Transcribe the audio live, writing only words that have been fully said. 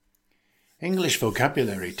English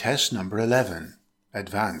Vocabulary Test number 11,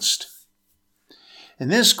 Advanced. In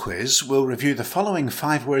this quiz, we'll review the following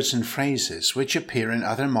 5 words and phrases which appear in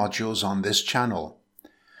other modules on this channel.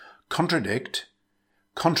 Contradict,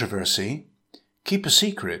 controversy, keep a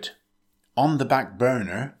secret, on the back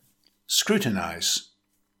burner, scrutinize.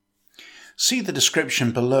 See the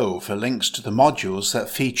description below for links to the modules that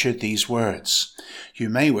featured these words. You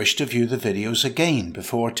may wish to view the videos again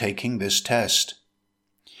before taking this test.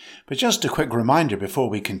 But just a quick reminder before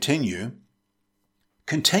we continue,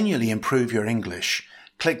 continually improve your English.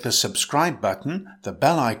 Click the subscribe button, the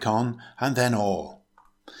bell icon, and then all.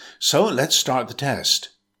 So let's start the test.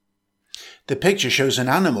 The picture shows an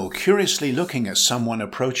animal curiously looking at someone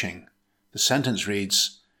approaching. The sentence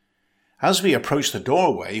reads, "As we approached the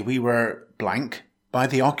doorway, we were blank by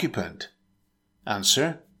the occupant."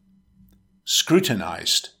 Answer,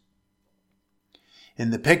 scrutinized. In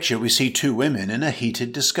the picture, we see 2 women in a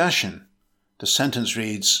heated discussion. The sentence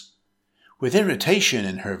reads, "With irritation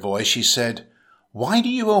in her voice, she said, 'Why do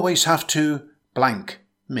you always have to blank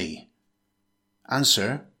me?'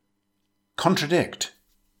 Answer, contradict."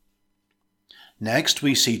 Next,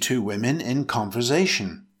 we see 2 women in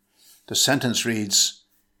conversation. The sentence reads,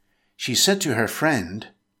 "She said to her friend,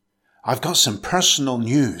 'I've got some personal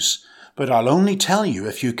news, but I'll only tell you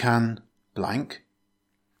if you can blank.'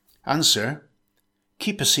 Answer,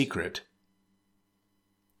 keep a secret."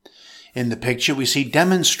 In the picture, we see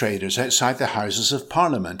demonstrators outside the Houses of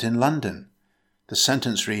Parliament in London. The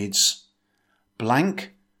sentence reads,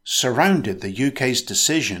 "Blank surrounded the UK's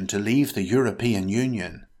decision to leave the European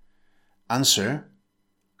Union." Answer,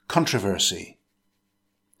 controversy.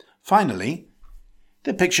 Finally,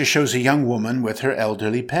 the picture shows a young woman with her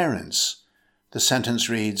elderly parents. The sentence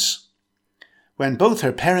reads, "When both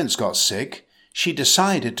her parents got sick, she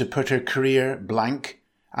decided to put her career blank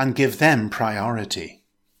and give them priority."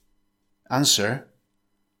 Answer,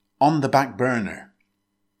 on the back burner.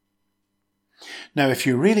 Now, if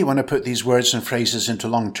you really want to put these words and phrases into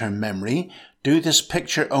long-term memory, do this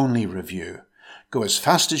picture-only review. Go as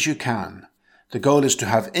fast as you can. The goal is to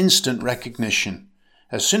have instant recognition.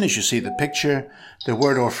 As soon as you see the picture, the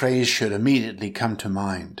word or phrase should immediately come to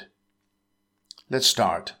mind. Let's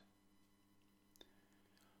start.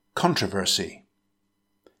 Controversy.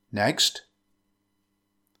 Next.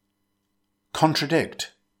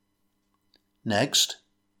 Contradict. Next.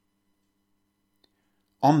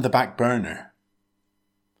 On the back burner.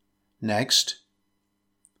 Next.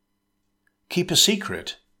 Keep a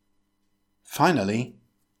secret. Finally,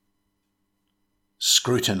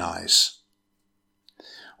 scrutinize.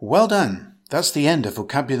 Well done. That's the end of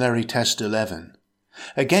Vocabulary Test 11.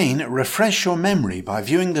 Again, refresh your memory by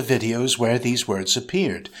viewing the videos where these words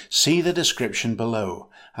appeared. See the description below.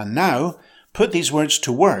 And now, put these words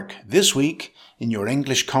to work this week in your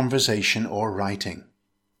English conversation or writing.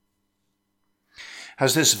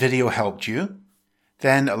 Has this video helped you?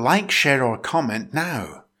 Then like, share or comment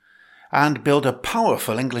now. And build a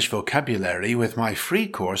powerful English vocabulary with my free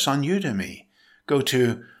course on Udemy. Go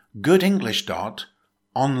to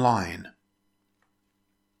goodenglish.online.